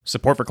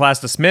Support for Class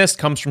Dismissed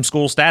comes from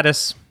School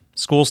Status.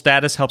 School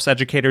Status helps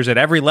educators at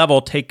every level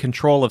take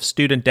control of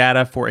student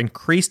data for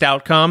increased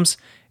outcomes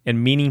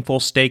and meaningful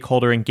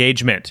stakeholder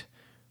engagement.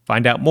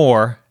 Find out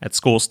more at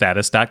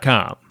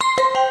schoolstatus.com.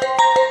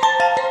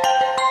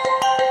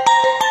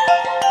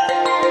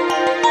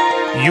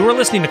 You are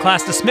listening to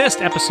Class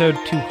Dismissed, episode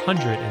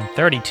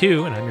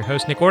 232, and I'm your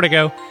host, Nick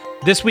Ortego.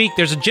 This week,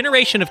 there's a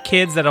generation of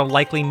kids that'll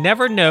likely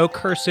never know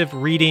cursive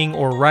reading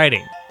or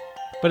writing.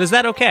 But is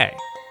that okay?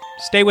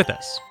 Stay with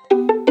us.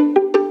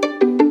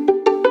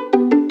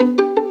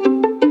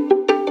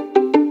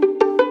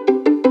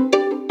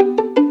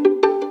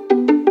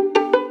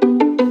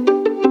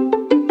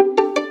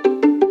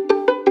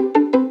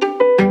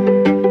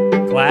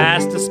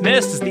 Class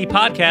Dismissed is the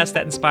podcast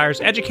that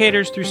inspires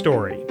educators through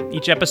story.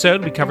 Each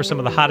episode, we cover some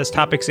of the hottest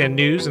topics and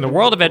news in the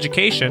world of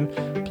education.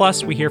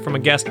 Plus, we hear from a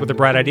guest with a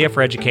bright idea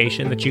for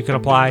education that you can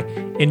apply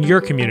in your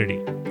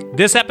community.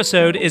 This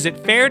episode is it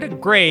fair to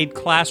grade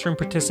classroom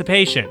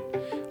participation?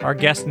 Our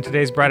guest in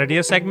today's Bright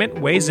Idea segment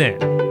weighs in.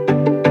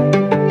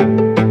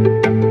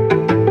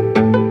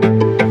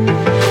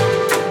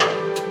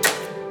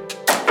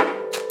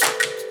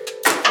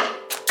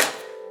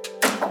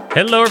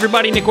 Hello,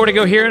 everybody. Nick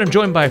Ortego here, and I'm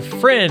joined by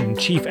friend,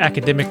 Chief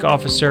Academic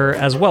Officer,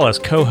 as well as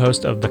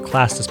co-host of the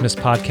Class Dismissed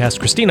podcast,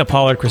 Christina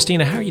Pollard.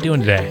 Christina, how are you doing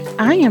today?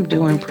 I am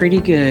doing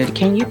pretty good.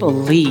 Can you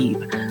believe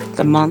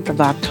the month of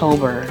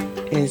October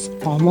is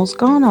almost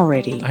gone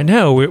already? I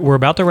know. We're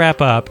about to wrap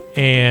up,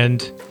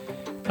 and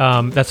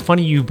that's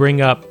funny you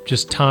bring up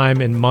just time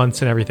and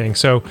months and everything.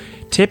 So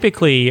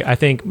typically, I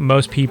think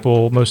most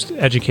people, most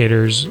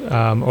educators, or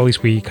at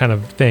least we kind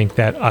of think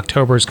that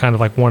October is kind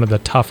of like one of the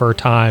tougher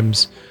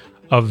times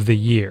of the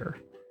year.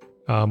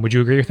 Would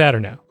you agree with that or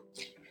no?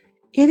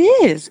 It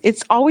is.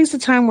 It's always the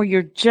time where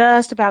you're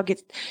just about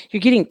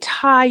you're getting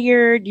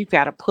tired. You've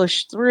got to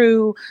push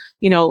through.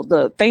 You know,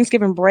 the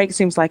Thanksgiving break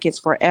seems like it's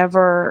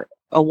forever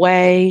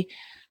away.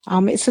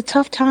 It's a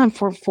tough time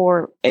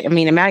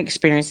in my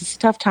experience, it's a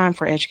tough time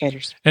for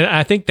educators. And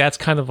I think that's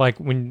kind of like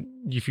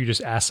if you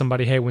just ask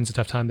somebody, hey, when's a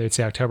tough time? They'd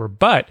say October.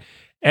 But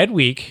Ed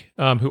Week,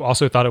 who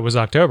also thought it was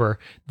October,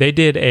 they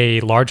did a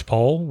large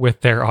poll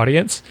with their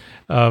audience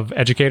of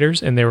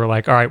educators, and they were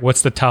like, all right,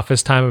 what's the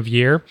toughest time of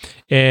year?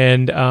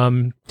 And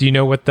do you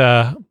know what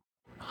the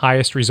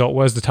highest result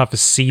was, the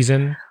toughest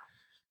season?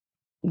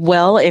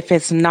 Well, if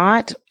it's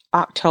not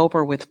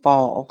October with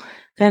fall,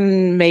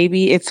 then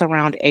maybe it's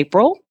around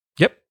April.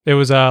 Yep. It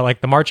was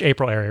like the March,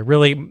 April area,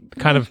 really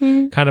kind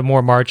of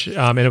more March.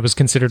 And it was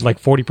considered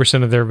like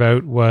 40% of their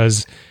vote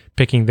was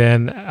picking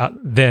then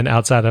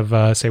outside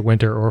of, say,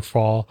 winter or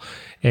fall.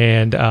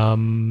 And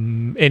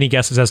any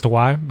guesses as to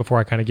why before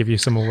I kind of give you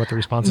some of what the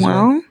responses were?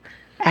 Well,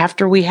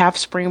 after we have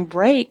spring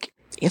break,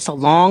 it's a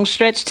long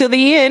stretch to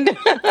the end.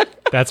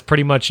 That's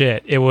pretty much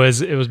it. It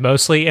was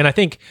mostly, and I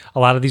think a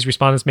lot of these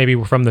respondents maybe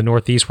were from the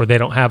Northeast where they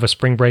don't have a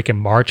spring break in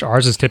March.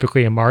 Ours is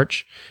typically in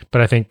March,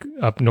 but I think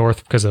up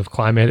north because of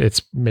climate,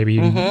 it's maybe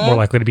more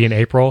likely to be in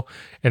April.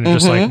 And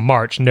just like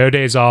March, no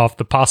days off,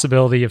 the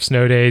possibility of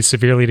snow days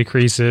severely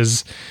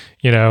decreases,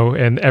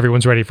 and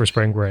everyone's ready for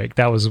spring break.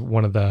 That was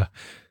one of the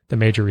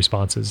major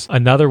responses.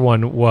 Another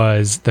one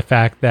was the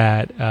fact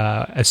that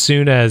as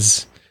soon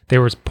as they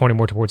were pointing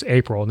more towards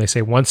April, and they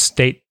say once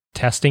state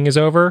testing is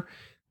over,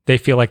 they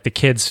feel like the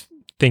kids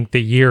think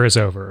the year is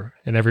over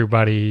and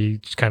everybody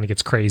just kind of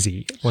gets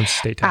crazy once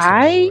state testing.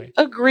 I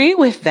agree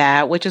with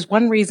that, which is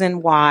one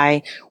reason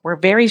why we're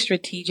very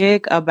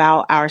strategic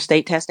about our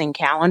state testing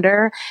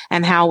calendar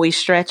and how we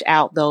stretch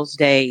out those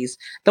days.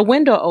 The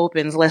window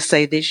opens, let's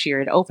say this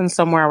year, it opens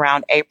somewhere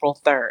around April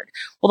 3rd.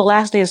 Well, the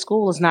last day of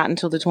school is not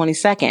until the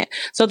 22nd.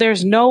 So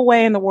there's no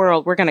way in the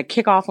world we're going to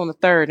kick off on the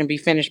 3rd and be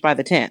finished by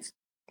the 10th.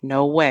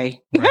 No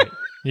way. Right.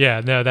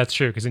 Yeah, no, that's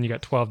true. Because then you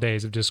got 12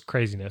 days of just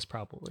craziness,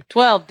 probably.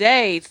 12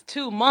 days,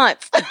 2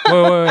 months.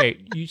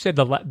 Wait. You said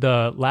the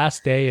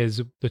last day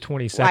is the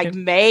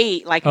 22nd?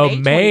 May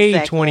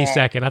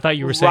 22nd. I thought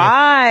you were saying.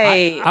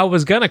 Right. I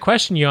was going to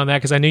question you on that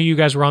because I knew you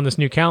guys were on this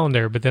new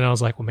calendar, but then I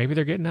was like, well, maybe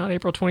they're getting out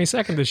April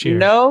 22nd this year.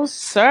 No,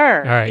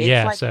 sir. All right,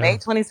 it's May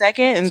 22nd.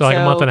 And so like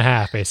a month and a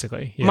half,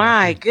 basically. Yeah.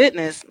 My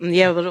goodness.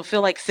 Yeah, it'll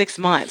feel like 6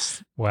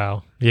 months.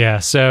 Wow. Yeah.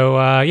 So,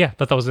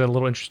 thought that was a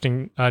little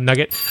interesting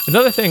nugget.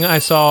 Another thing I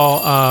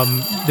saw,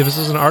 there was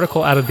an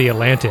article out of The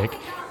Atlantic,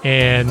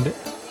 and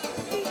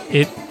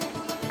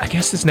I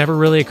guess this never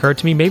really occurred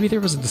to me. Maybe there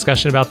was a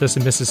discussion about this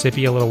in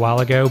Mississippi a little while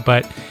ago,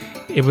 but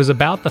it was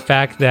about the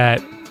fact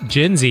that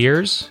Gen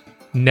Zers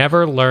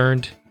never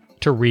learned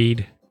to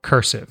read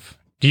cursive.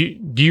 Do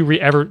you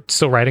ever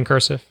still write in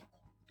cursive?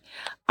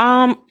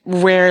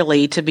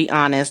 Rarely, to be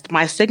honest.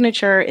 My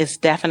signature is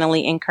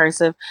definitely in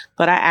cursive,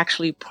 but I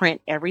actually print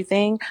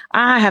everything.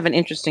 I have an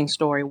interesting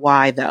story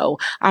why, though.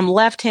 I'm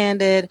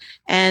left-handed,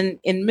 and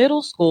in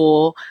middle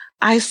school,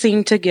 I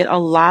seem to get a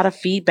lot of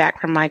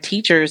feedback from my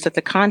teachers that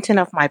the content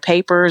of my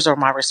papers or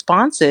my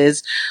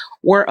responses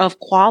were of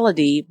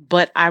quality,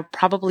 but I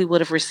probably would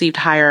have received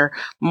higher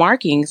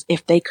markings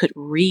if they could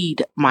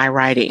read my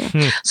writing.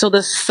 So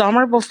the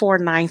summer before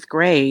ninth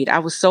grade, I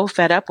was so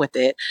fed up with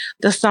it.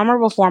 The summer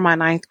before my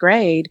ninth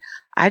grade,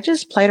 I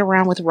just played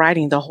around with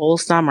writing the whole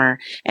summer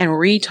and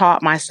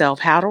retaught myself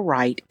how to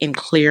write in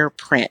clear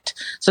print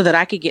so that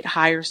I could get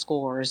higher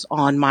scores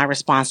on my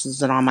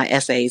responses and on my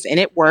essays. And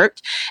it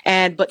worked.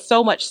 But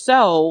so much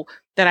so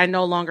that I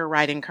no longer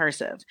write in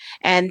cursive.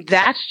 And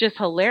that's just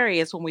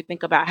hilarious when we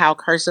think about how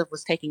cursive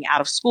was taken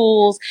out of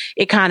schools.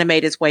 It kind of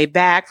made its way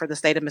back for the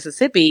state of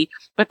Mississippi,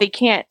 but they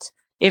can't.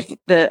 If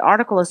the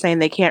article is saying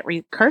they can't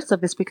read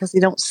cursive, it's because they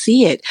don't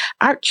see it.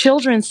 Our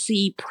children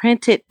see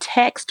printed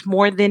text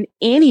more than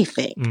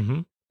anything. Mm-hmm.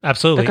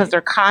 Absolutely. Because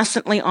they're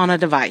constantly on a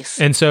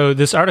device. And so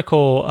this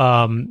article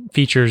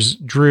features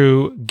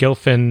Drew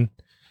Gilfin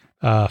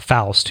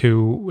Faust,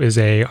 who is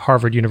a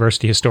Harvard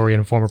University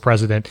historian and former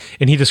president.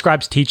 And he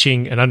describes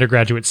teaching an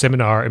undergraduate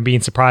seminar and being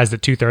surprised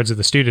that 2/3 of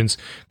the students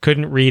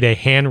couldn't read a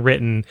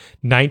handwritten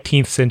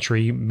 19th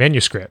century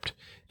manuscript.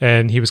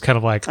 And he was kind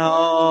of like,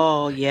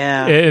 oh,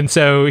 yeah. And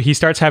so he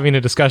starts having a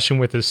discussion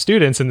with his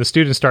students, and the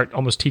students start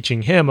almost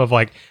teaching him of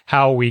like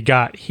how we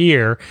got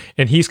here.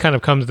 And he's kind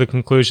of come to the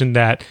conclusion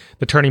that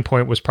the turning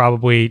point was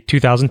probably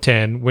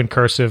 2010 when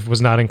cursive was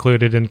not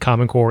included in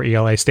Common Core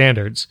ELA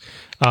standards.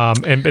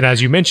 And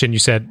as you mentioned, you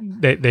said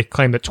they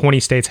claim that 20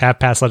 states have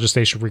passed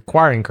legislation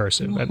requiring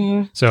cursive.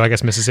 Mm-hmm. So I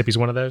guess Mississippi's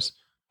one of those.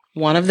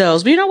 One of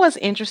those. But you know what's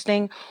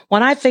interesting?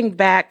 When I think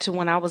back to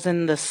when I was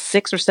in the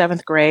 6th or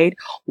 7th grade,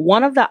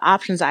 one of the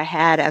options I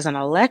had as an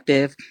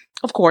elective,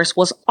 of course,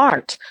 was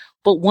art.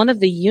 But one of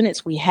the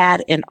units we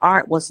had in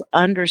art was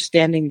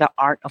understanding the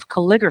art of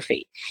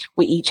calligraphy.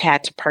 We each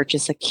had to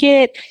purchase a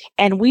kit,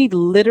 and we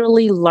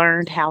literally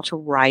learned how to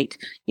write,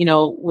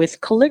 with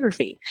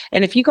calligraphy.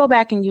 And if you go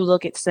back and you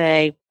look at,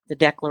 say, the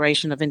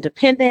Declaration of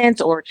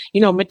Independence or,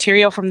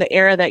 material from the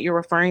era that you're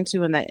referring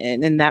to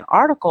in that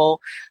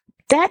article,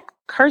 that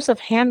cursive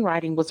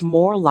handwriting was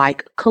more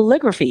like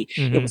calligraphy.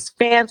 Mm-hmm. It was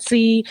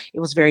fancy. It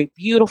was very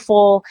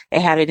beautiful.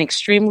 It had an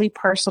extremely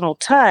personal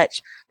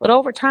touch. But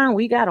over time,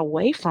 we got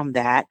away from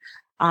that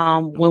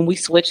when we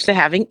switched to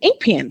having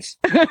ink pens.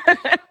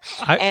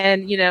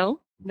 And,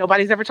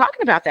 nobody's ever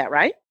talking about that,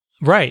 right?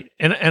 Right.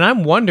 And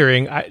I'm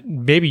wondering,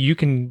 maybe you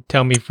can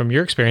tell me from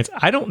your experience.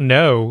 I don't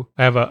know.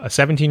 I have a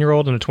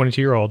 17-year-old and a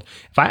 22-year-old.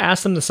 If I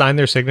ask them to sign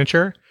their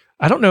signature,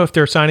 I don't know if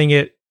they're signing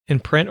it in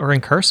print or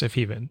in cursive,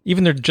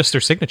 even they're just their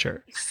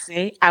signature.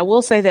 See, I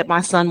will say that my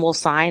son will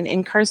sign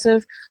in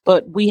cursive,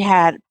 but we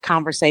had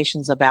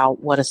conversations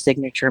about what a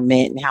signature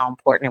meant and how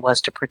important it was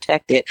to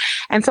protect it.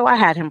 And so I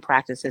had him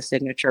practice his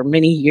signature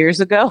many years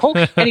ago,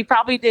 and he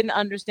probably didn't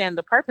understand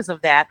the purpose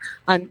of that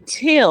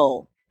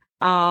until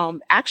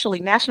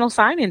actually National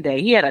Signing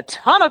Day. He had a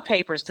ton of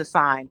papers to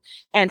sign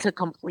and to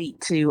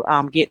complete to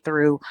get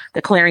through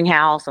the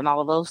clearinghouse and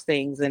all of those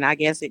things. And I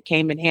guess it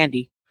came in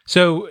handy.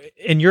 So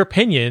in your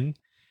opinion,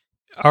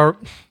 are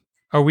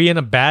we in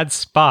a bad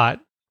spot,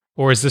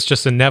 or is this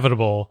just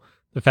inevitable,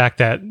 the fact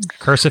that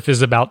cursive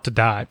is about to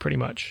die pretty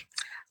much?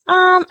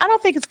 I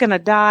don't think it's going to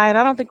die, and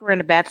I don't think we're in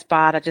a bad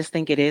spot. I just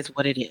think it is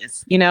what it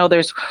is.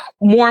 There's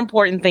more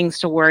important things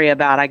to worry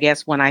about, I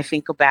guess, when I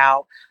think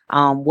about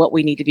what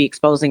we need to be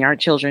exposing our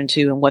children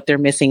to and what they're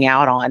missing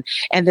out on.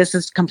 And this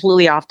is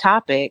completely off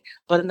topic,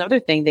 but another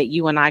thing that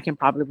you and I can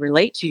probably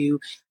relate to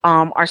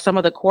are some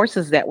of the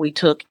courses that we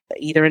took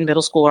either in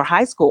middle school or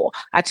high school.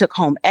 I took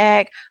home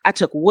ec, I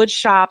took wood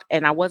shop,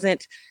 and I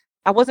wasn't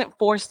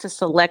forced to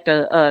select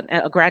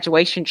a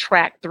graduation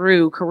track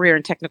through career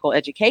and technical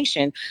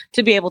education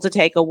to be able to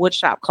take a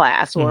woodshop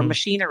class or a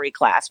machinery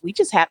class. We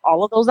just had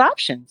all of those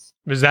options.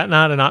 Is that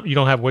not you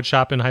don't have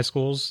woodshop in high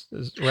schools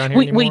around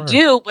here anymore? We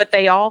do, but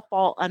they all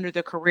fall under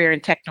the career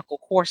and technical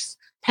course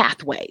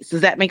pathways.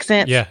 Does that make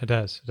sense? Yeah, it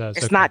does.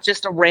 It's not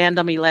just a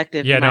random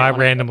elective. Yeah, no, I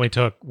randomly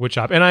took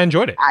woodshop and I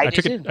enjoyed it. I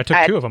took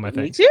 2 of them, I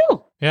think. Me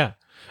too. Yeah.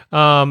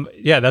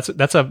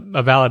 That's a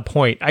valid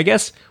point. I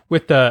guess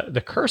with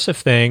the cursive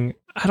thing,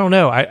 I don't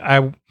know.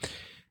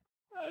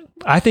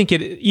 I think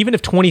even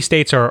if 20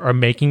 states are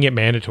making it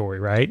mandatory,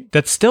 right?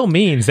 That still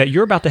means that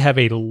you're about to have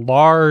a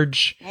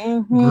large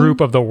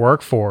group of the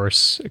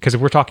workforce. Because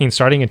if we're talking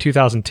starting in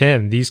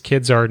 2010, these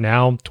kids are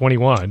now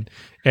 21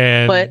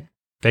 and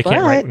they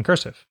can't write in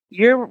cursive.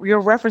 You're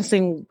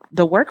referencing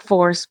the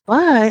workforce,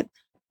 but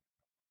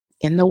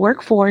in the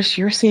workforce,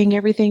 you're seeing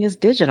everything is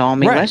digital. I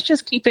mean, Let's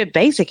just keep it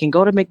basic and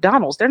go to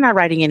McDonald's. They're not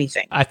writing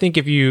anything. I think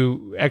if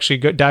you actually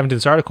dive into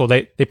this article,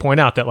 they point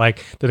out that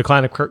like the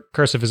decline of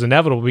cursive is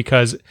inevitable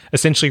because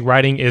essentially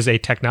writing is a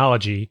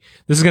technology.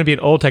 This is going to be an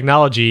old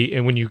technology,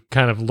 and when you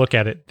kind of look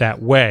at it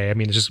that way, I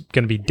mean, it's just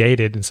going to be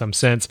dated in some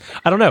sense.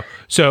 I don't know.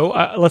 So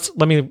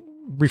let me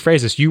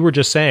rephrase this. You were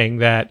just saying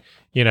that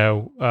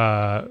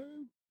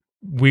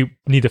we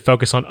need to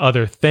focus on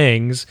other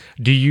things.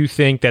 Do you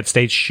think that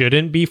states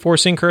shouldn't be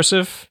forcing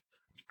cursive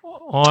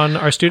on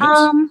our students?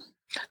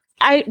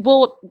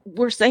 Well,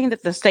 we're saying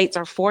that the states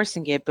are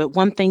forcing it, but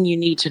one thing you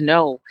need to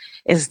know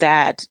is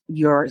that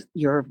your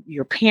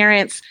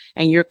parents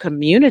and your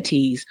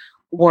communities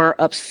were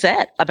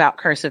upset about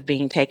cursive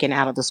being taken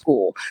out of the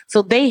school.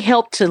 So they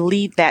helped to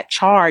lead that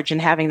charge and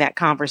having that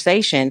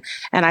conversation.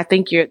 And I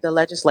think the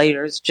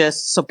legislators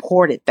just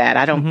supported that.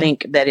 I don't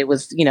think that it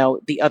was,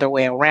 the other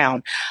way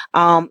around.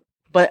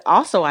 But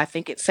also, I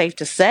think it's safe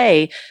to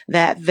say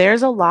that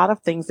there's a lot of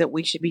things that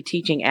we should be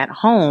teaching at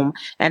home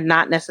and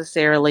not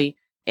necessarily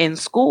in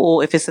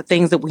school if it's the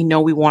things that we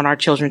know we want our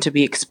children to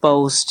be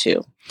exposed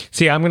to.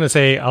 See,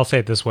 I'll say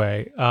it this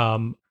way.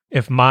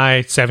 If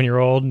my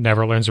 7-year-old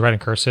never learns to write in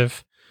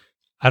cursive,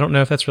 I don't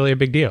know if that's really a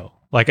big deal.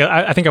 Like,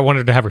 I think I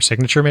wanted to have her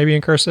signature maybe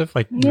in cursive,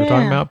 like we were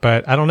talking about,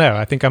 but I don't know.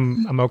 I think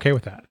I'm okay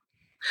with that.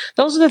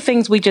 Those are the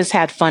things we just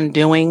had fun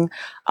doing.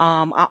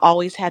 I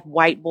always had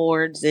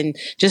whiteboards and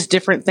just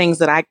different things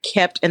that I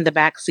kept in the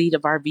back seat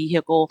of our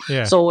vehicle.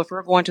 Yeah. So if we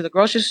were going to the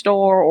grocery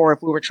store or if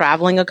we were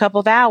traveling a couple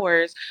of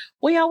hours,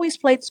 we always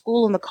played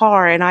school in the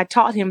car. And I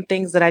taught him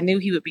things that I knew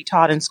he would be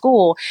taught in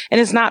school.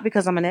 And it's not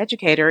because I'm an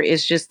educator.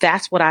 It's just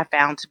that's what I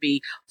found to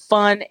be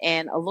fun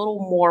and a little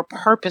more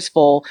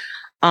purposeful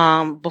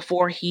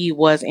before he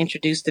was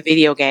introduced to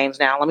video games.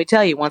 Now, let me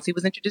tell you, once he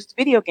was introduced to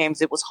video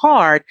games, it was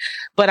hard,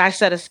 but I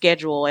set a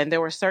schedule and there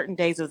were certain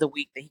days of the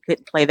week that he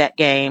couldn't play that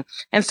game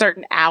and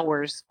certain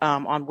hours,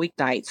 on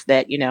weeknights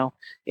that,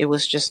 it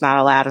was just not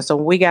allowed. And so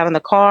when we got in the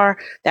car,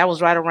 that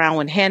was right around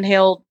when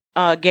handheld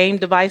game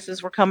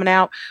devices were coming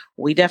out.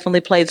 We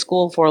definitely played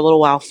school for a little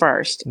while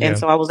first. Yeah. And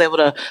so I was able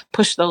to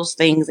push those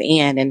things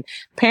in, and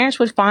parents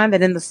would find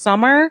that in the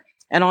summer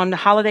and on the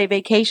holiday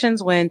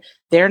vacations when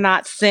they're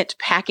not sent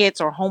packets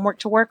or homework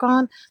to work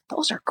on,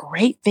 those are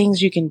great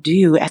things you can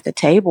do at the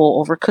table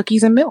over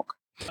cookies and milk.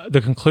 The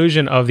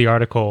conclusion of the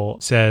article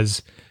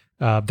says,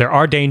 there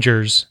are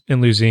dangers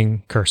in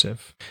losing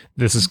cursive.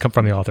 This has come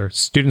from the author.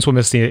 Students will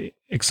miss the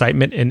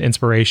excitement and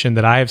inspiration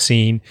that I have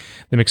seen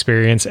them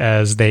experience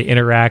as they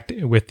interact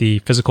with the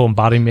physical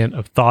embodiment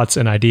of thoughts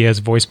and ideas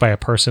voiced by a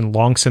person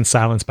long since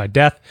silenced by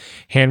death.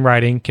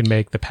 Handwriting can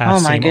make the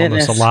past seem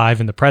almost alive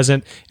in the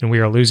present, and we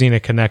are losing a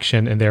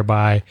connection and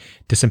thereby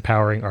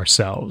disempowering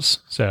ourselves.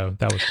 So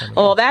that was kind of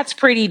Well, that's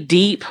pretty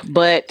deep,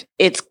 but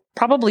it's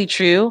probably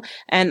true.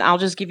 And I'll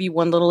just give you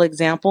one little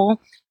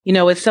example.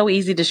 It's so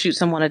easy to shoot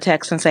someone a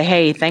text and say,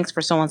 hey, thanks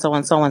for so-and-so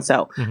and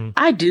so-and-so.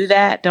 I do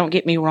that. Don't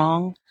get me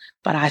wrong.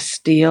 But I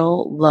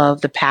still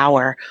love the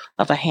power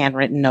of a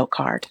handwritten note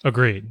card.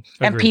 Agreed.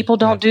 And people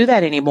don't do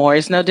that anymore.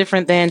 It's no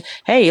different than,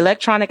 hey,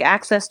 electronic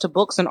access to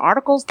books and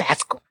articles.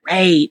 That's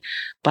great.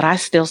 But I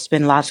still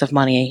spend lots of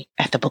money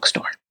at the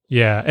bookstore.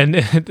 Yeah. And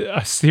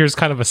here's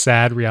kind of a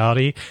sad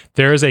reality.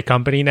 There is a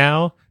company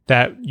now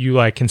that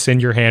you can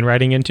send your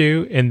handwriting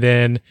into, and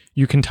then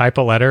you can type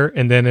a letter,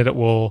 and then it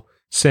will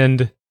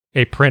send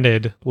a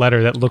printed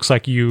letter that looks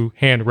like you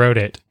hand wrote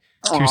it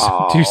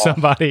to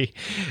somebody.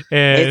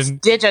 And it's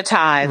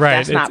digitized. Right.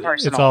 That's not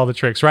personal. It's all the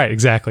tricks. Right.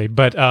 Exactly.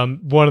 But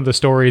one of the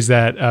stories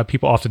that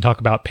people often talk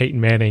about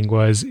Peyton Manning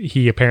was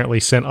he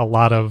apparently sent a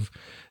lot of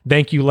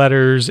thank you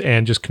letters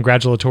and just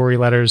congratulatory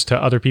letters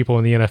to other people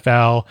in the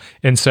NFL.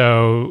 And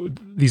so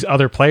these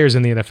other players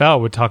in the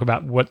NFL would talk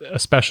about what a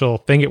special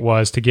thing it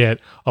was to get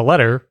a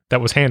letter that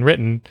was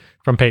handwritten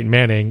from Peyton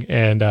Manning.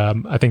 And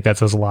I think that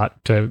says a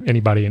lot to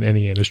anybody in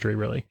any industry,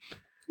 really.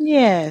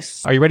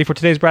 Yes. Are you ready for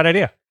today's bright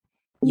idea?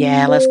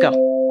 Yeah, let's go.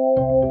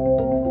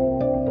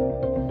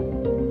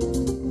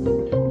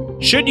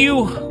 Should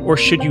you or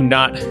should you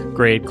not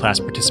grade class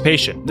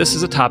participation? This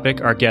is a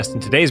topic our guest in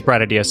today's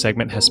Bright Idea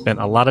segment has spent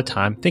a lot of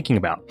time thinking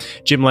about.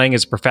 Jim Lang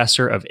is a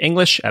professor of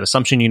English at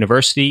Assumption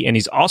University, and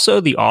he's also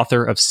the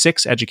author of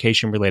 6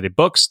 education-related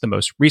books, the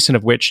most recent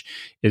of which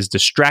is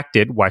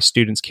Distracted: Why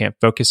Students Can't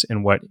Focus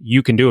and What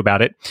You Can Do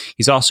About It.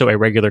 He's also a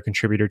regular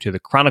contributor to the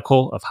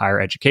Chronicle of Higher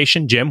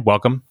Education. Jim,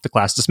 welcome to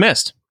Class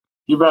Dismissed.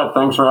 You bet.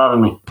 Thanks for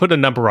having me. Put a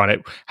number on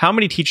it. How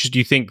many teachers do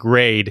you think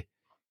grade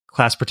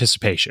class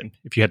participation,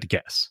 if you had to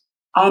guess?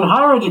 In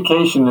higher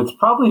education, it's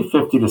probably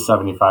 50 to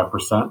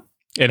 75%.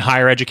 In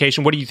higher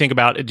education, what do you think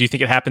about it? Do you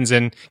think it happens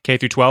in K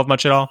through 12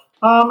 much at all?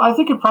 I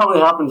think it probably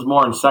happens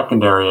more in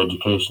secondary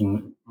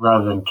education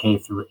rather than K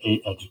through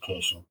 8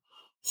 education.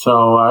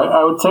 So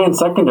I would say in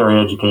secondary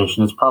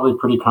education, it's probably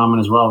pretty common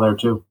as well there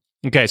too.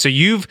 Okay, so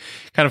you've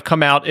kind of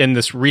come out in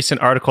this recent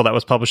article that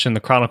was published in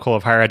the Chronicle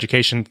of Higher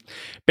Education,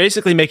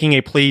 basically making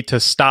a plea to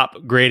stop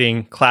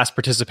grading class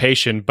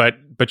participation, but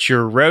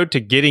your road to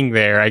getting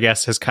there, I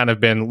guess, has kind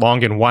of been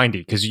long and windy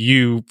because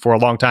you, for a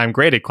long time,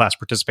 graded class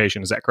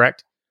participation. Is that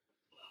correct?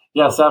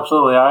 Yes,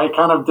 absolutely. I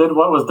kind of did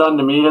what was done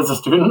to me as a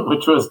student,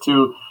 which was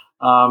to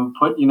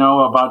put,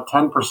 about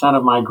 10%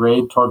 of my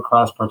grade toward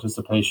class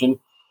participation.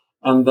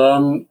 And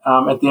then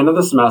at the end of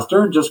the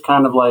semester, just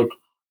kind of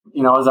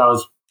as I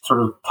was sort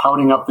of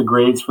touting up the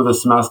grades for the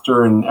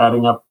semester and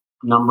adding up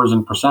numbers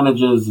and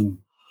percentages, and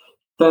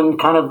then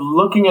kind of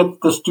looking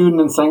at the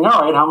student and saying,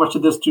 all right, how much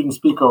did this student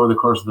speak over the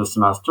course of the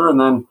semester? And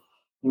then,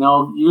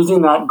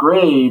 using that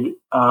grade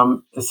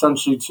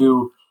essentially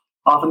to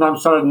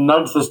oftentimes try to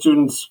nudge the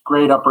student's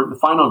the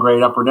final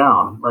grade up or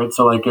down, right?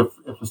 So like if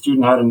a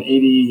student had an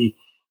 88%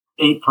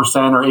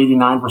 or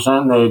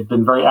 89%, they had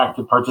been very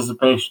active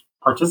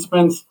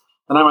participants,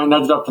 then I might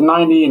nudge it up to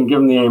 90 and give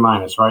them the A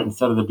minus, right?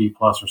 Instead of the B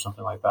plus or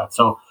something like that.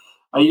 So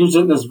I used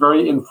it in this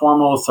very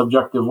informal,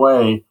 subjective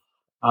way.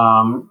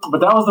 But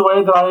that was the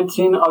way that I had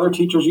seen other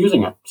teachers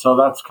using it. So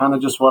that's kind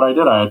of just what I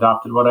did. I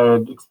adopted what I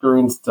had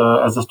experienced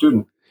as a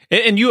student.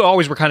 And you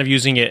always were kind of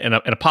using it in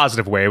a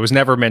positive way. It was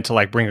never meant to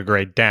like bring a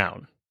grade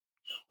down.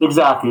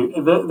 Exactly.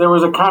 There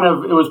was a kind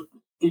of, it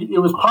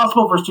was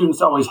possible for students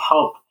to always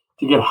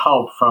get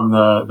help from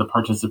the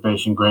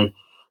participation grade,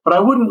 but I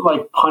wouldn't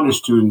like punish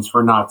students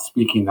for not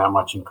speaking that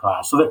much in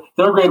class. So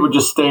their grade would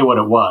just stay what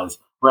it was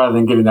rather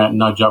than getting that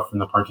nudge up from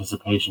the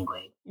participation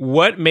grade.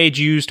 What made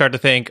you start to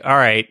think, all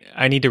right,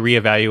 I need to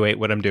reevaluate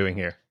what I'm doing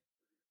here?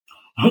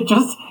 It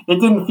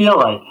didn't feel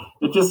right.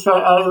 It just,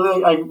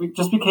 I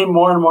just became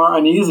more and more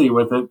uneasy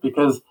with it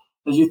because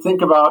as you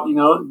think about,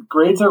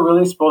 grades are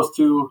really supposed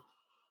to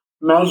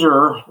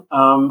measure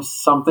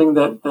something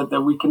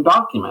that we can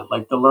document,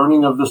 like the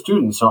learning of the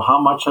students. So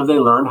how much have they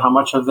learned? How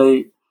much have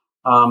they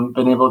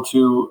been able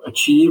to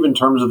achieve in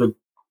terms of the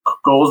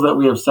goals that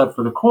we have set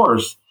for the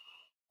course?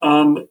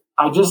 And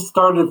I just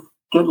started to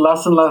get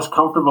less and less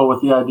comfortable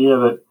with the idea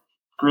that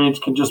grades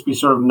can just be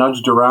sort of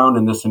nudged around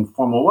in this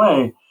informal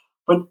way.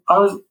 But I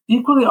was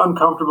equally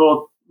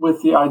uncomfortable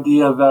with the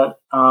idea that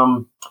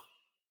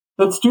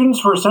that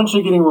students were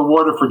essentially getting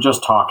rewarded for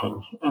just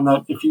talking, and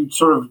that if you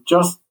sort of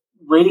just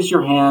raised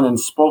your hand and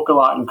spoke a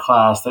lot in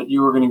class, that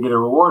you were going to get a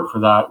reward for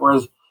that.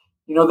 Whereas,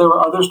 there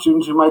were other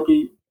students who might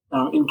be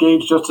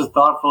engaged just as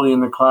thoughtfully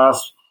in the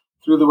class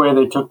through the way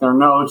they took their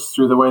notes,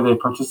 through the way they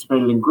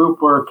participated in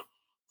group work,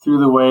 through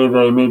the way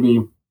they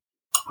maybe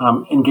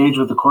engaged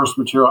with the course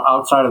material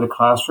outside of the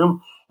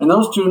classroom. And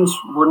those students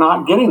were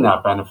not getting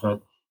that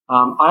benefit.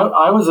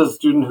 I was a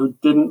student who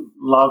didn't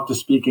love to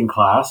speak in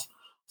class.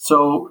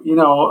 So,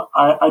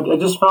 I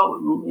just felt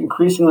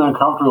increasingly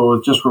uncomfortable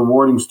with just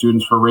rewarding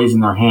students for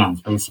raising their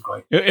hands,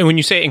 basically. And when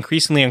you say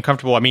increasingly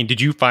uncomfortable, I mean, did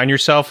you find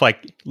yourself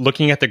like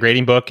looking at the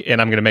grading book,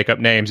 and I'm going to make up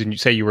names, and you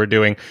say you were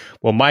doing,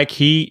 well, Mike,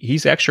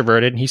 he's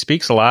extroverted and he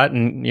speaks a lot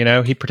and,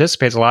 he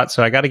participates a lot.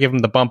 So I got to give him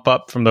the bump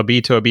up from the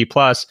B to a B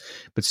plus.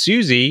 But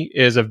Susie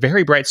is a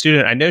very bright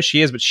student. I know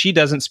she is, but she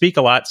doesn't speak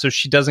a lot. So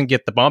she doesn't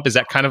get the bump. Is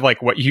that kind of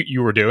like what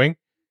you were doing?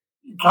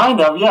 Kind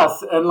of,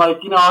 yes. And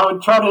I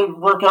would try to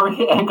work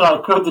every angle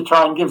I could to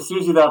try and give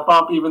Susie that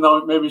bump, even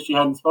though maybe she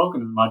hadn't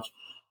spoken as much.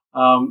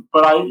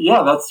 But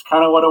that's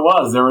kind of what it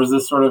was. There was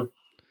this sort of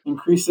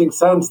increasing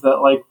sense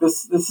that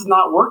this is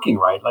not working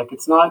right. Like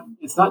it's not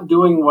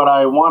doing what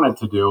I wanted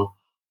to do.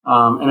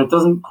 And it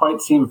doesn't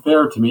quite seem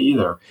fair to me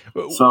either.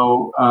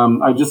 So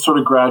I just sort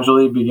of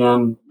gradually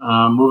began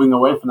moving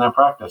away from that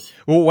practice.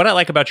 Well, what I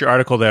like about your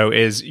article, though,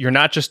 is you're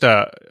not just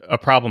a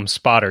problem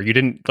spotter. You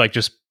didn't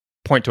just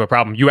point to a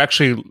problem. You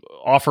actually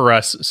offer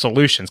us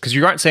solutions, because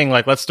you aren't saying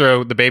let's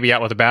throw the baby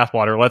out with the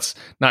bathwater. Let's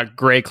not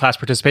grade class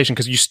participation,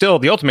 because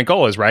the ultimate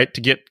goal is right to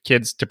get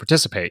kids to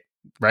participate,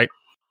 right?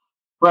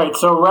 Right.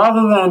 So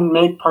rather than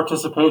make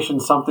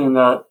participation something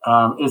that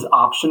is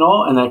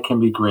optional and that can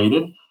be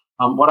graded,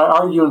 what I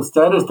argue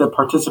instead is that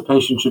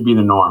participation should be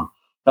the norm.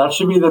 That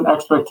should be the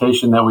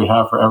expectation that we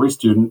have for every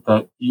student,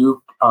 that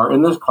you are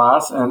in this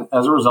class, and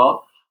as a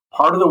result,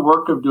 part of the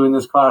work of doing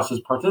this class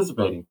is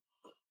participating.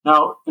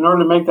 Now, in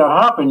order to make that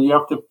happen, you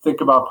have to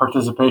think about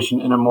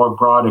participation in a more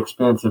broad,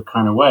 expansive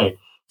kind of way.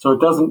 So it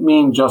doesn't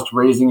mean just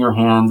raising your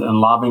hands and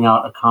lobbing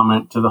out a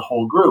comment to the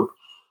whole group.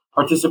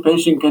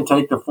 Participation can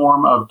take the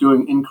form of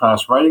doing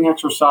in-class writing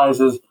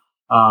exercises,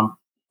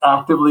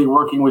 actively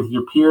working with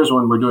your peers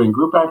when we're doing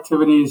group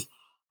activities.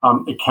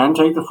 It can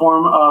take the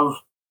form of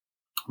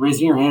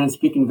raising your hand and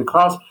speaking to the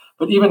class.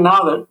 But even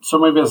now that so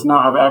many of us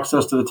now have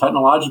access to the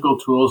technological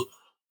tools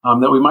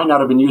that we might not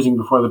have been using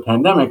before the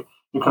pandemic,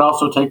 it could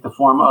also take the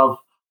form of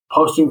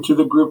posting to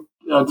the group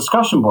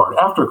discussion board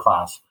after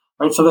class,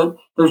 right? So that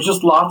there's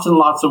just lots and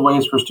lots of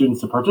ways for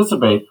students to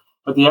participate,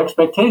 but the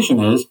expectation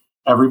is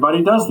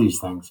everybody does these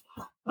things.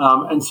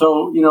 And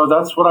so,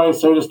 that's what I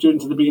say to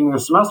students at the beginning of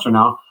the semester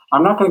now.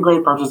 I'm not going to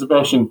grade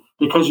participation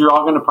because you're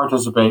all going to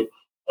participate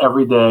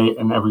every day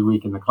and every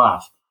week in the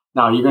class.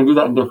 Now, you're going to do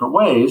that in different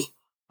ways.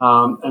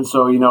 And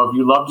so, if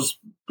you love to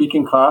speak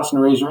in class and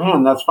raise your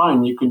hand, that's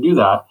fine. You can do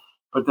that.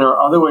 But there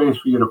are other ways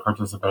for you to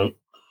participate.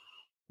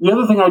 The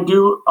other thing I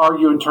do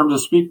argue in terms of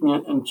speaking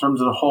in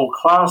terms of the whole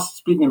class,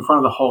 speaking in front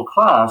of the whole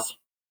class,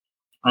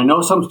 I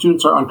know some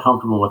students are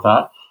uncomfortable with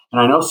that. And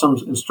I know some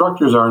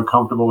instructors are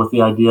uncomfortable with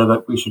the idea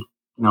that we should,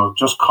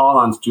 just call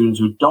on students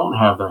who don't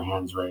have their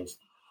hands raised.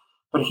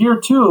 But here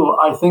too,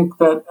 I think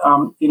that,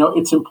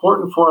 it's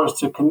important for us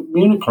to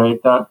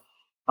communicate that,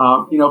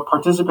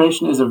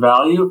 participation is a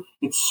value.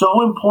 It's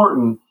so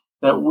important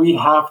that we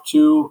have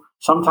to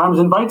sometimes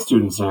invite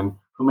students in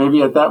who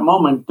maybe at that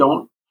moment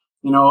don't,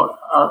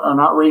 are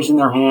not raising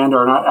their hand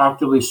or not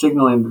actively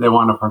signaling that they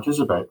want to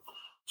participate.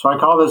 So I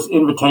call this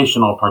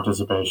invitational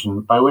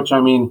participation, by which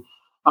I mean,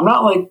 I'm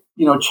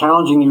not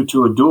challenging you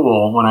to a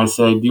duel when I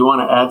say, do you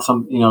want to add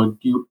some,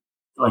 do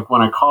like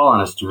when I call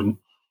on a student,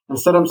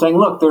 instead I'm saying,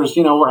 look, there's,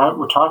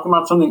 we're talking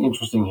about something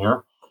interesting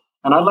here.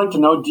 And I'd like to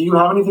know, do you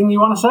have anything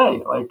you want to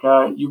say? Like,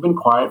 you've been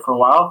quiet for a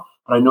while,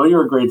 but I know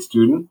you're a great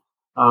student,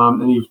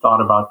 and you've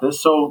thought about this.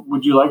 So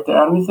would you like to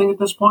add anything at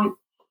this point?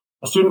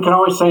 A student can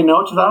always say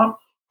no to that,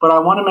 but I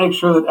want to make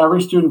sure that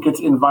every student gets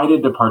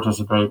invited to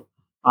participate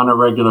on a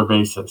regular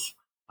basis.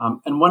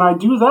 And when I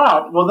do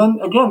that, well, then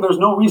again, there's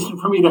no reason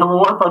for me to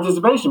reward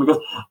participation because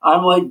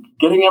I'm like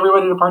getting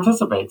everybody to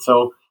participate.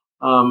 So,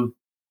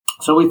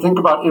 so we think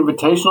about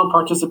invitational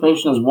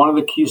participation as one of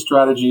the key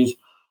strategies.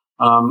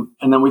 And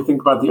then we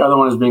think about the other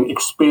one as being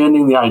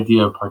expanding the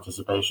idea of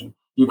participation.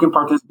 You can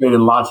participate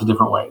in lots of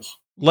different ways.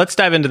 Let's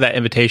dive into that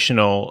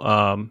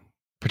invitational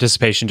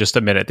participation just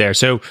a minute there.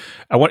 So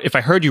if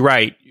I heard you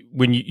right,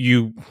 when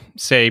you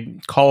say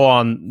call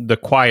on the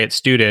quiet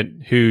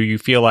student who you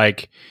feel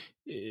like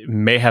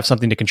may have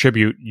something to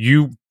contribute,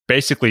 you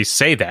basically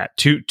say that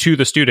to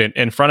the student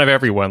in front of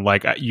everyone.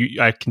 Like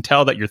I can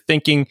tell that you're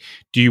thinking,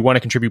 do you want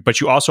to contribute?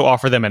 But you also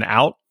offer them an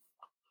out.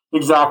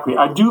 Exactly.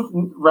 I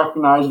do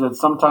recognize that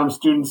sometimes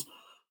students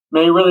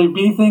may really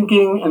be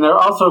thinking, and there are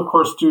also, of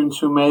course, students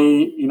who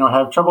may,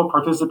 have trouble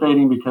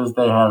participating because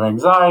they have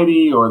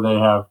anxiety or they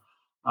have,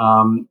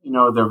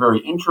 they're very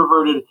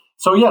introverted.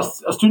 So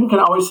yes, a student can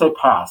always say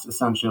pass,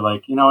 essentially,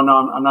 like, no,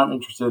 I'm not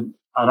interested.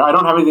 I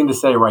don't have anything to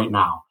say right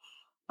now.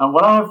 And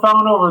what I have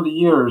found over the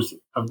years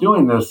of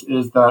doing this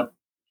is that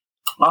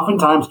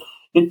oftentimes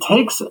it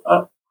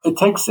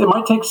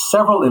might take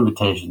several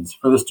invitations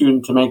for the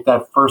student to make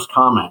that first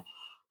comment.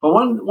 But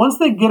once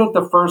they get it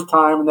the first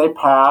time and they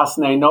pass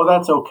and they know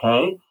that's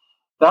okay,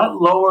 that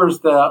lowers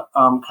the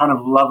kind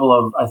of level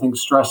of, I think,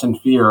 stress and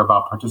fear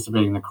about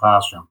participating in the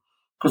classroom.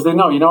 Because they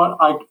know,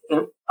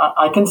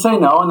 I can say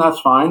no and that's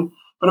fine.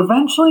 But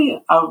eventually,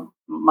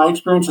 my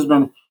experience has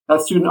been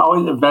that student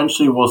always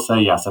eventually will say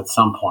yes at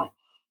some point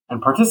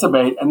and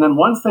participate. And then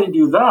once they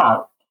do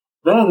that,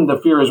 then the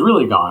fear is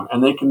really gone.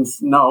 And they can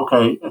know,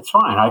 okay, it's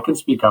fine. I can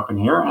speak up in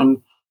here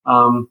and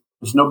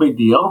it's no big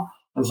deal.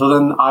 And so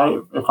then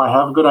if I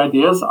have good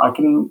ideas, I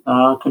can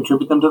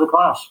contribute them to the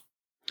class.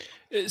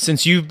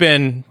 Since you've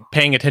been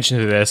paying attention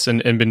to this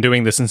and been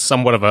doing this in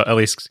somewhat of a at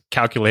least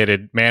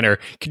calculated manner,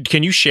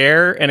 can you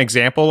share an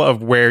example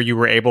of where you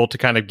were able to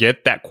kind of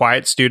get that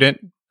quiet student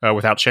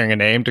without sharing a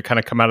name to kind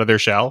of come out of their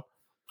shell?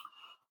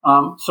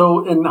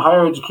 So in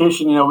higher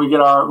education, we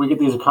get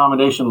these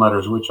accommodation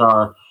letters, which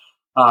are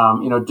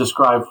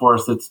describe for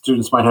us that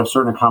students might have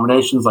certain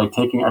accommodations like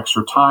taking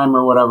extra time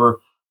or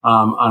whatever.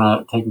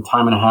 Taking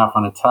time and a half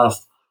on a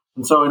test.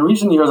 And so in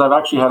recent years, I've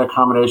actually had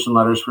accommodation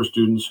letters for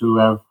students who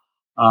have,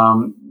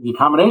 the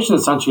accommodation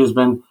essentially has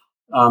been,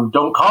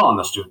 don't call on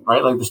the student,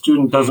 right? Like the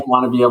student doesn't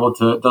want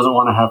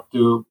to have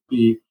to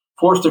be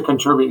forced to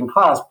contribute in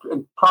class,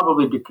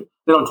 probably because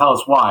they don't tell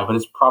us why, but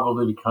it's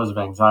probably because of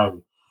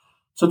anxiety.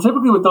 So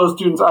typically with those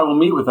students, I will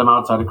meet with them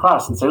outside of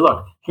class and say,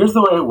 look, here's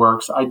the way it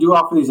works. I do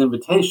offer these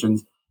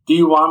invitations. Do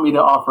you want me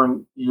to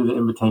offer you the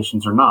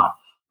invitations or not?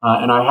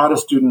 And I had a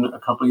student a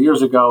couple of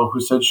years ago who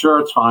said,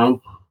 sure, it's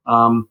fine.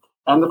 And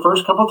the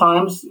first couple of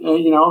times,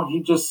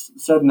 he just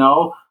said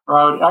no, or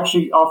I would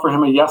actually offer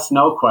him a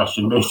yes-no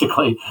question,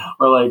 basically,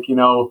 or like,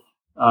 do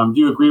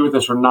you agree with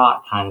this or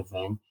not kind of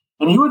thing.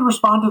 And he would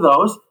respond to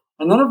those.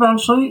 And then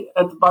eventually,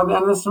 by the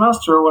end of the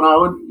semester, when I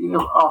would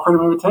offer him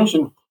an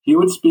invitation, he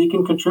would speak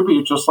and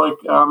contribute just like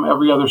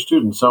every other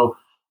student. So,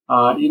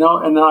 and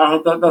then I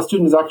had that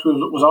student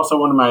was also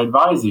one of my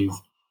advisees.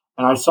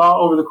 And I saw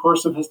over the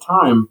course of his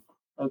time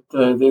at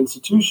the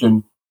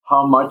institution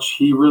how much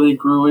he really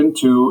grew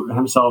into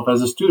himself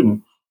as a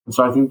student. And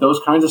so I think those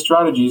kinds of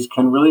strategies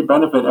can really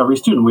benefit every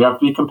student. We have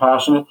to be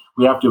compassionate.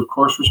 We have to, of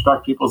course,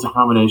 respect people's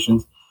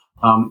accommodations.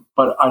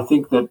 But I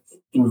think that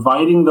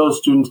inviting those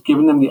students,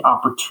 giving them the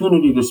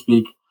opportunity to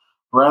speak,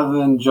 rather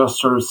than just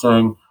sort of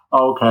saying,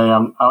 oh, okay,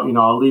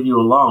 I'll leave you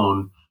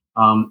alone.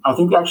 I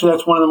think actually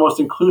that's one of the most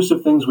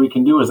inclusive things we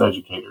can do as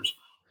educators,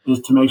 is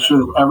to make sure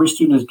that every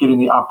student is getting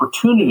the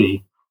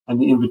opportunity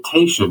and the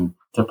invitation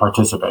to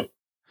participate.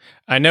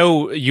 I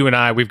know you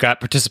and we've got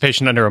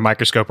participation under a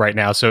microscope right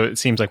now, so it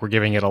seems like we're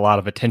giving it a lot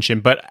of attention.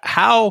 But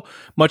how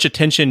much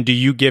attention do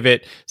you give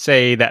it,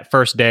 say, that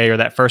first day or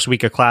that first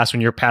week of class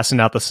when you're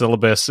passing out the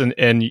syllabus?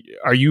 And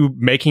are you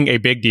making a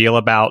big deal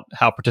about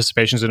how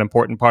participation is an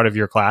important part of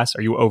your class?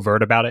 Are you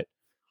overt about it?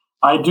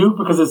 I do,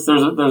 because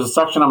there's a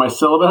section on my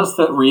syllabus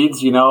that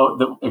reads,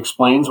 that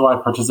explains why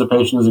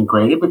participation isn't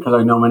graded, because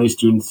I know many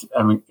students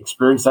have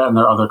experienced that in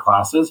their other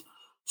classes.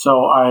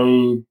 So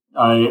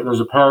there's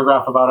a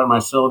paragraph about it in my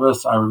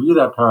syllabus. I review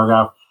that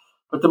paragraph.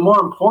 But the more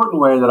important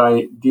way that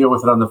I deal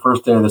with it on the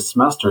first day of the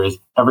semester is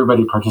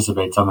everybody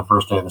participates on the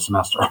first day of the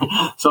semester.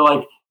 So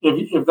like,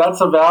 if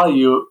that's a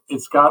value,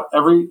 it's got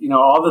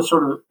all the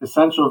sort of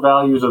essential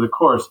values of the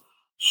course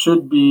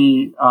should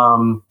be,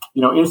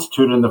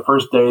 instituted in the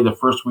first day, the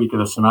first week of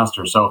the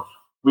semester. So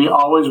I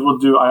always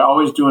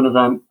do an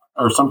event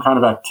or some kind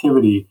of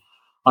activity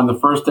on the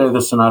first day of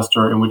the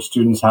semester in which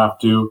students have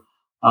to,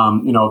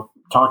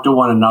 talk to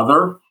one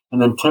another, and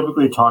then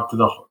typically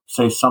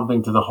say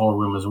something to the whole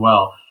room as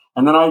well.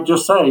 And then I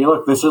just say,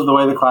 look, this is the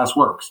way the class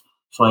works.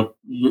 So like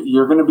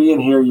you're going to be in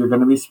here, you're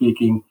going to be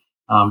speaking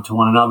to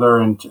one another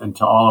and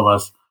to all of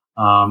us.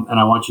 And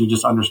I want you to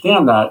just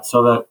understand that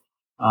so that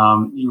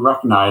you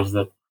recognize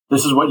that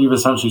this is what you've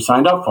essentially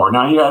signed up for.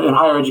 Now, here in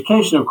higher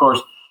education, of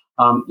course,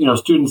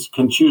 students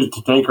can choose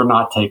to take or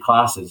not take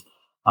classes.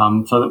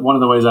 So that one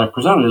of the ways I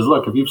presented is,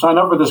 look, if you've signed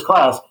up for this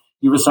class,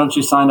 you've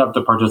essentially signed up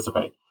to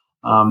participate.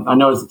 I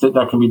know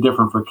that can be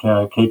different for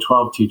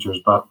K-12 teachers,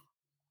 but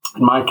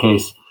in my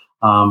case,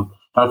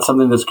 that's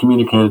something that's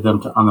communicated to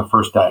them on the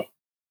first day.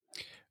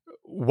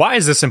 Why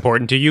is this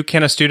important to you?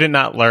 Can a student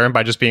not learn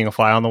by just being a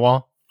fly on the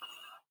wall?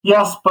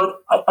 Yes, but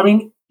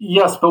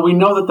yes, but we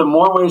know that the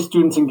more ways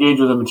students engage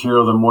with the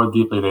material, the more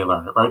deeply they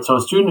learn it, right? So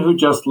a student who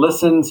just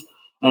listens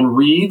and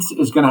reads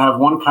is going to have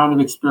one kind of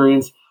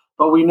experience,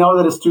 but we know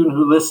that a student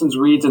who listens,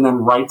 reads, and then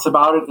writes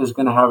about it is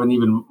going to have an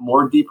even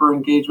more deeper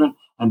engagement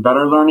and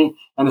better learning.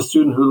 And a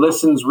student who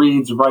listens,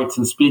 reads, writes,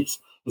 and speaks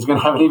is going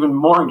to have an even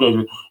more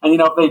engagement. And,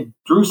 if they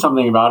drew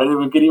something about it, it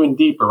would get even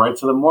deeper, right?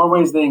 So the more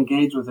ways they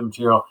engage with the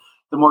material,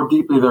 the more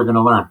deeply they're going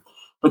to learn.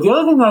 But the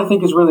other thing that I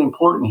think is really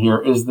important here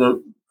is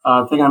the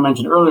thing I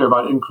mentioned earlier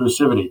about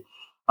inclusivity.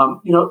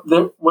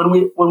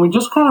 When we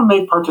just kind of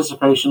make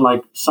participation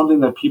like something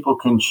that people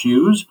can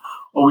choose,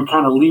 or we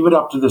kind of leave it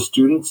up to the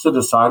students to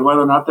decide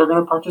whether or not they're going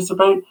to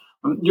participate,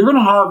 you're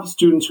going to have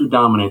students who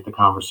dominate the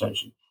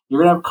conversation.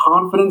 You're going to have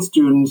confident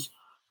students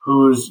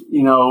who's,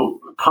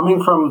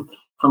 coming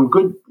from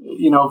good,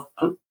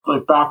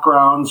 like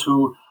backgrounds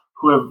who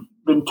have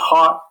been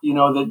taught,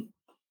 that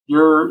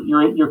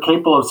you're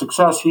capable of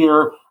success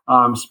here.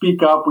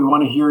 Speak up. We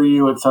want to hear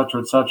you, et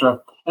cetera, et cetera.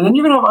 And then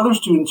you're going to have other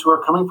students who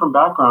are coming from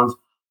backgrounds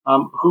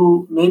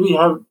who maybe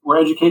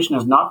where education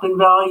has not been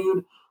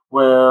valued,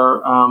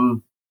 where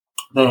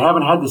they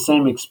haven't had the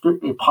same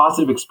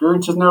positive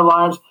experiences in their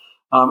lives,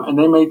 and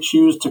they may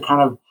choose to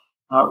kind of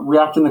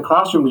react in the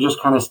classroom to just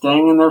kind of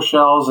staying in their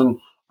shells and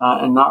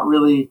not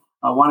really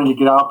wanting to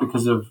get out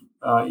because of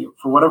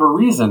for whatever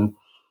reason.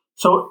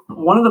 So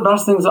one of the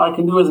best things I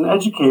can do as an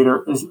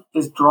educator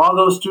is draw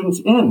those students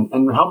in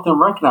and help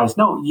them recognize,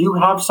 no, you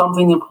have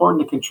something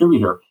important to contribute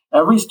here.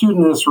 Every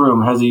student in this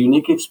room has a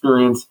unique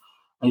experience,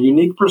 a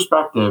unique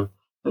perspective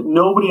that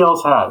nobody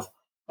else has,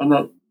 and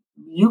that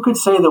you could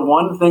say the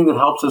one thing that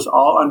helps us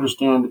all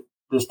understand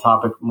this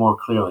topic more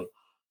clearly.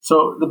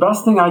 So the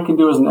best thing I can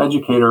do as an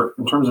educator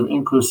in terms of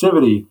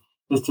inclusivity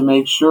is to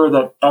make sure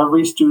that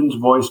every student's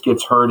voice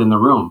gets heard in the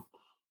room,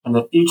 and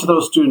that each of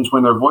those students,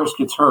 when their voice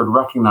gets heard,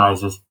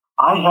 recognizes,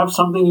 I have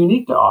something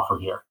unique to offer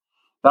here.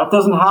 That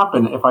doesn't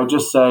happen if I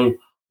just say,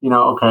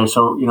 okay,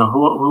 so,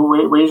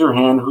 who raise your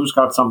hand, who's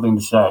got something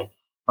to say,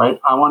 right?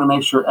 I want to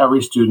make sure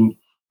every student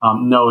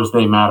knows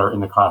they matter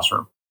in the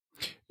classroom.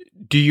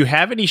 Do you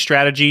have any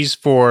strategies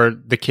for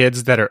the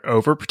kids that are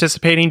over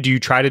participating? Do you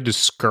try to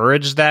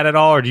discourage that at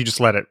all, or do you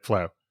just let it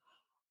flow?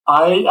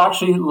 I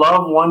actually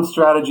love one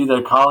strategy that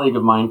a colleague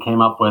of mine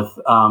came up with,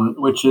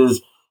 which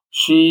is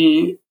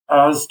she,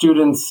 as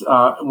students,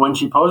 when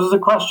she poses a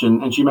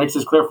question, and she makes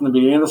this clear from the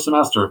beginning of the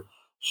semester,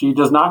 she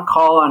does not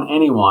call on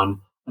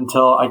anyone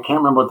until, I can't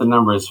remember what the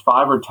number is,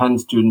 5 or 10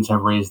 students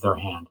have raised their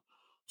hand.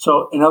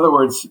 So in other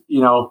words,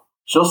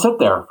 she'll sit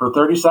there for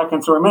 30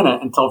 seconds or a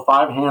minute until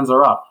 5 hands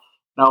are up.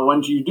 Now,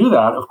 when you do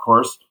that, of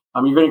course,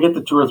 you're going to get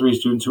the 2 or 3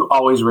 students who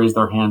always raise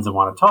their hands and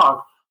want to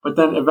talk, but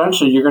then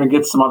eventually you're going to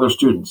get some other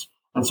students.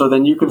 And so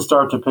then you can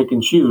start to pick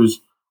and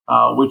choose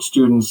which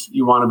students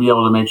you want to be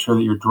able to make sure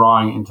that you're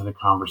drawing into the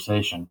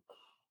conversation.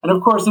 And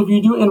of course, if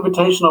you do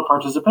invitational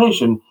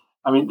participation,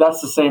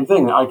 that's the same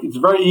thing. It's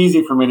very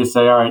easy for me to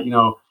say, all right,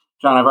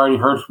 John, I've already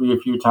heard from you a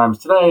few times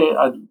today.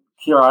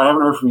 Kiara, I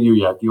haven't heard from you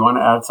yet. Do you want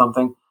to add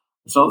something?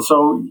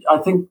 So I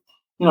think,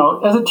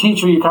 as a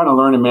teacher, you kind of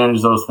learn to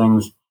manage those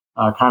things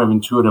kind of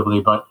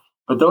intuitively. But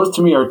those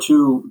to me are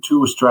two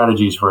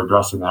strategies for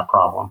addressing that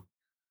problem.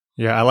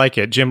 Yeah, I like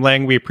it. Jim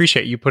Lang, we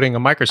appreciate you putting a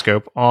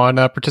microscope on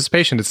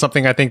participation. It's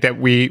something I think that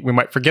we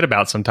might forget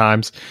about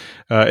sometimes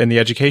in the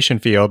education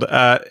field.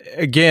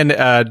 Again,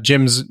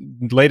 Jim's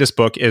latest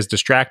book is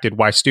Distracted,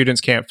 Why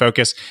Students Can't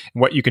Focus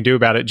and What You Can Do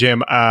About It.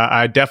 Jim,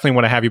 I definitely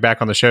want to have you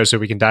back on the show so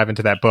we can dive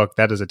into that book.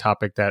 That is a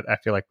topic that I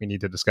feel like we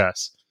need to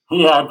discuss.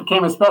 Yeah, it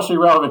became especially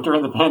relevant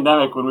during the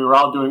pandemic when we were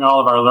all doing all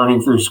of our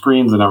learning through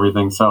screens and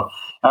everything. So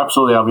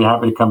absolutely, I'll be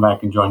happy to come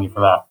back and join you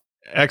for that.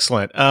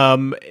 Excellent.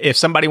 If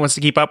somebody wants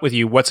to keep up with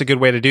you, what's a good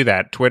way to do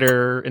that?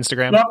 Twitter,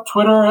 Instagram? Yep,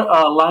 Twitter,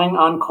 Lang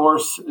on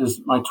Course is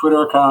my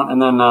Twitter account.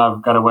 And then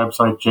I've got a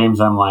website,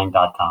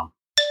 jamesmlang.com.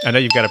 I know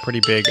you've got a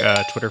pretty big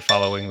Twitter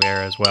following there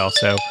as well.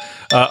 So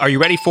are you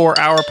ready for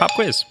our pop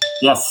quiz?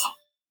 Yes.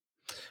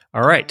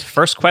 All right.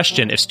 First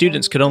question. If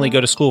students could only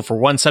go to school for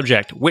one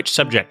subject, which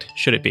subject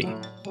should it be?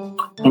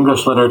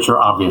 English literature,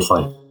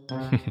 obviously.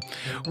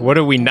 What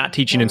are we not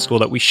teaching in school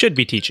that we should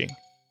be teaching?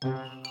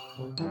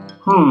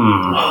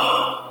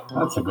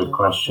 That's a good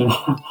question.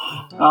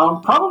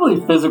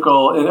 Probably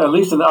physical, at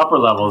least in the upper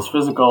levels,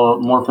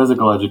 more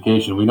physical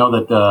education. We know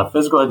that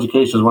physical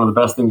education is one of the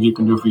best things you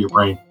can do for your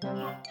brain.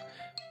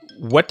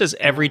 What does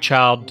every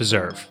child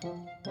deserve?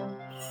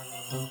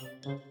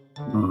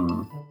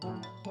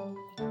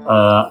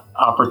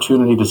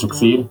 opportunity to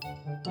succeed.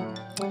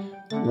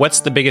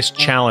 What's the biggest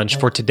challenge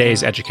for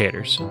today's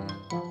educators?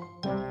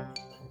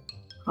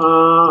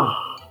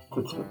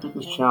 That's the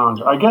biggest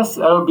challenge. I guess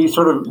that would be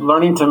sort of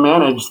learning to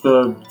manage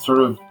the sort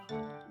of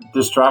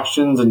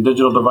distractions and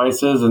digital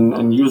devices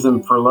and use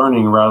them for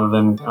learning rather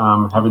than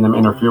having them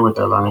interfere with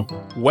their learning.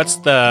 What's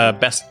the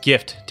best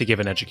gift to give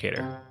an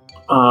educator?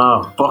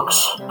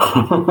 Books.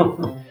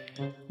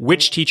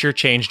 Which teacher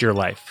changed your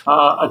life?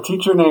 A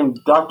teacher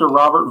named Dr.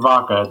 Robert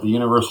Vaca at the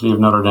University of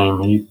Notre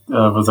Dame. He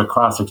was a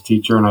classics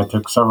teacher, and I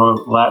took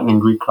several Latin and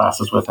Greek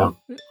classes with him.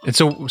 And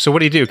so what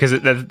do you do?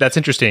 Because that's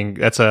interesting.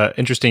 That's an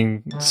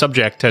interesting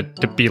subject to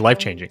be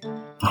life-changing.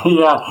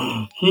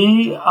 Yeah,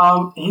 he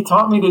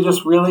taught me to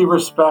just really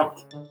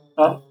respect.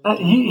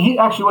 He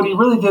actually, what he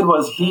really did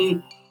was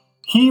he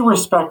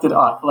respected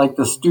like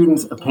the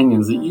students'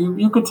 opinions. That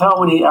you could tell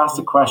when he asked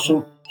a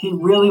question, he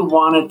really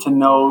wanted to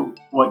know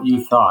what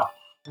you thought.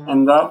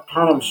 And that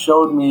kind of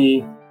showed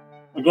me,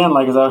 again,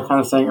 like as I was kind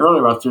of saying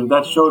earlier about students,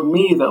 that showed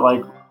me that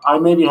like I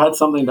maybe had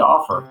something to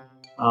offer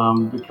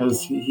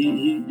because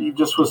he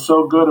just was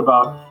so good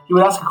about, he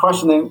would ask a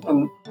question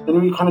and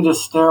then he would kind of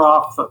just stare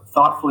off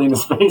thoughtfully in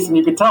his face, and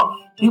you could tell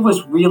he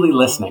was really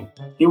listening.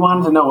 He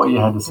wanted to know what you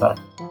had to say.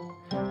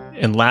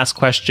 And last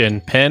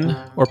question, pen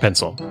or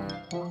pencil?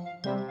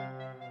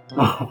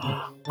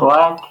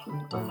 Black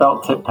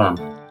felt tip pen.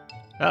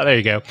 Oh, there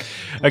you go.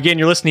 Again,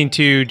 you're listening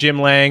to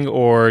Jim Lang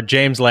or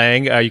James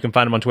Lang. You can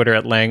find him on Twitter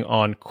at Lang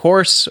on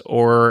Course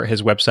or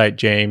his website,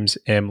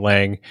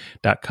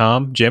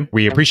 jamesmlang.com. Jim,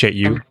 we appreciate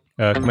you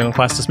coming on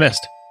Class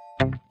Dismissed.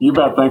 You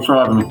bet. Thanks for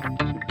having me.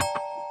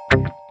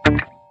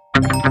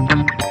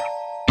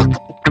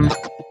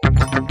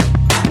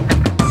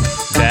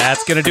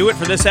 That's going to do it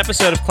for this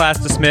episode of Class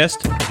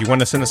Dismissed. If you want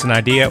to send us an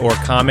idea or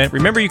comment,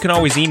 remember you can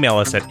always email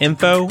us at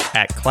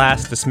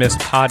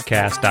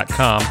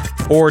info@classdismissedpodcast.com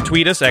or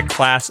tweet us at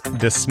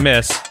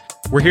classdismiss.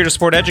 We're here to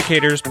support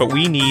educators, but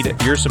we need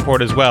your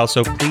support as well,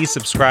 so please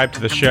subscribe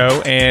to the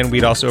show, and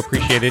we'd also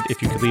appreciate it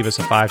if you could leave us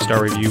a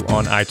 5-star review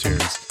on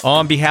iTunes.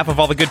 On behalf of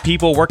all the good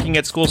people working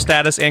at School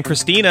Status and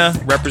Christina,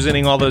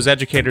 representing all those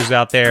educators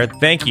out there,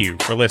 thank you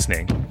for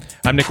listening.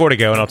 I'm Nick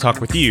Ortego, and I'll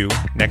talk with you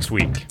next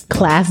week.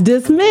 Class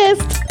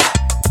dismissed.